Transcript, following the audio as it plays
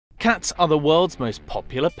Cats are the world's most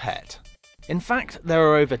popular pet. In fact, there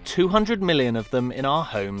are over 200 million of them in our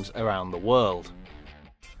homes around the world.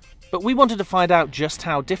 But we wanted to find out just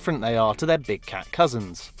how different they are to their big cat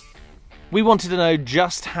cousins. We wanted to know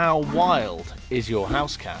just how wild is your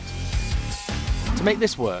house cat. To make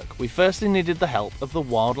this work, we firstly needed the help of the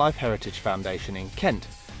Wildlife Heritage Foundation in Kent,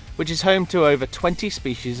 which is home to over 20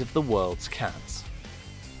 species of the world's cats.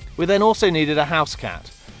 We then also needed a house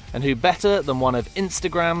cat, and who better than one of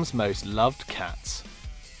Instagram's most loved cats,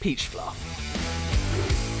 Peach Fluff.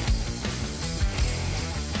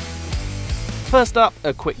 First up,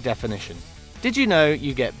 a quick definition. Did you know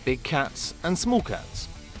you get big cats and small cats?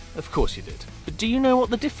 Of course you did. But do you know what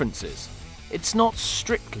the difference is? It's not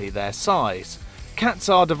strictly their size. Cats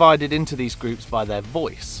are divided into these groups by their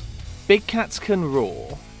voice. Big cats can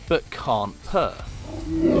roar, but can't purr.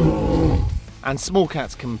 And small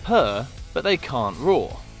cats can purr, but they can't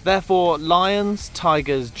roar. Therefore, lions,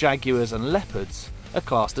 tigers, jaguars and leopards are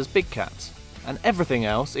classed as big cats, and everything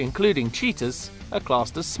else, including cheetahs, are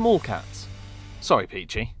classed as small cats. Sorry,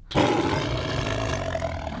 Peachy.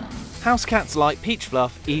 House cats like Peach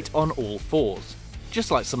Fluff eat on all fours, just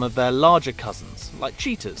like some of their larger cousins, like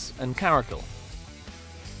cheetahs and caracal.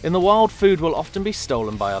 In the wild, food will often be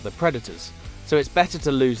stolen by other predators, so it's better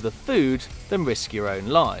to lose the food than risk your own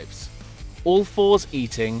lives. All fours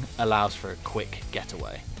eating allows for a quick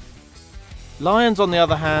getaway. Lions, on the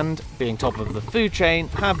other hand, being top of the food chain,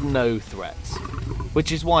 have no threats.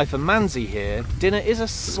 Which is why for Manzi here, dinner is a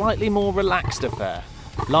slightly more relaxed affair,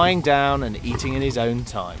 lying down and eating in his own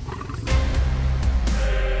time.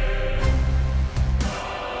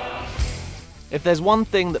 If there's one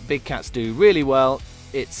thing that big cats do really well,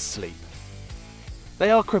 it's sleep.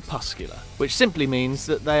 They are crepuscular, which simply means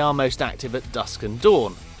that they are most active at dusk and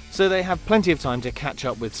dawn, so they have plenty of time to catch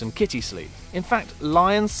up with some kitty sleep. In fact,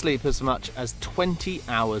 lions sleep as much as 20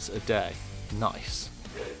 hours a day. Nice.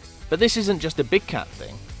 But this isn't just a big cat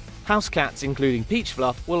thing. House cats, including Peach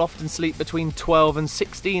Fluff, will often sleep between 12 and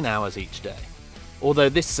 16 hours each day. Although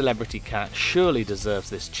this celebrity cat surely deserves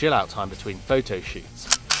this chill out time between photo shoots.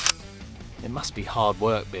 It must be hard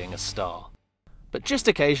work being a star. But just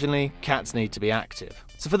occasionally, cats need to be active.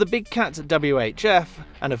 So for the big cats at WHF,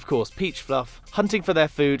 and of course Peach Fluff, hunting for their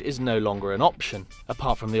food is no longer an option,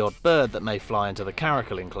 apart from the odd bird that may fly into the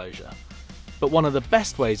caracal enclosure. But one of the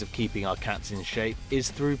best ways of keeping our cats in shape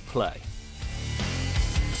is through play.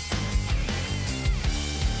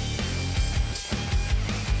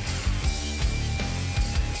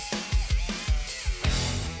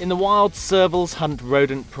 In the wild, servals hunt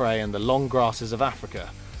rodent prey in the long grasses of Africa,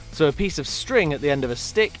 so a piece of string at the end of a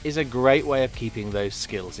stick is a great way of keeping those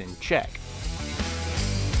skills in check.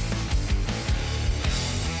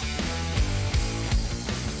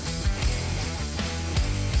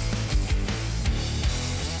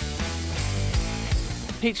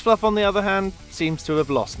 Peach Fluff, on the other hand, seems to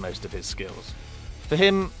have lost most of his skills. For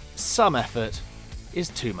him, some effort is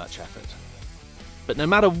too much effort. But no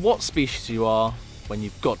matter what species you are, when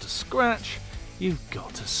you've got to scratch, you've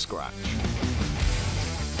got to scratch.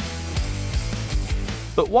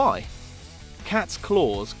 But why? Cats'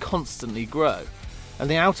 claws constantly grow, and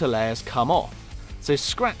the outer layers come off, so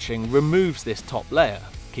scratching removes this top layer,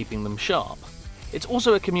 keeping them sharp. It's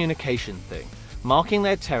also a communication thing, marking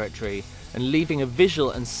their territory and leaving a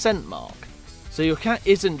visual and scent mark. So your cat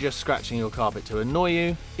isn't just scratching your carpet to annoy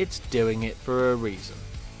you, it's doing it for a reason.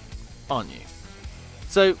 Aren't you?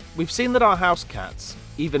 So we've seen that our house cats,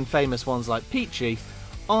 even famous ones like Peachy,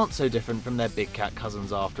 aren't so different from their big cat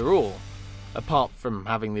cousins after all, apart from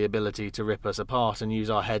having the ability to rip us apart and use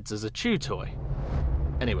our heads as a chew toy.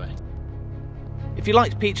 Anyway, if you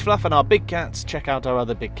liked Peach Fluff and our big cats, check out our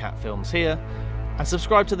other big cat films here, and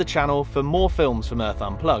subscribe to the channel for more films from Earth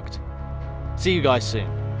Unplugged. See you guys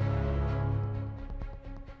soon.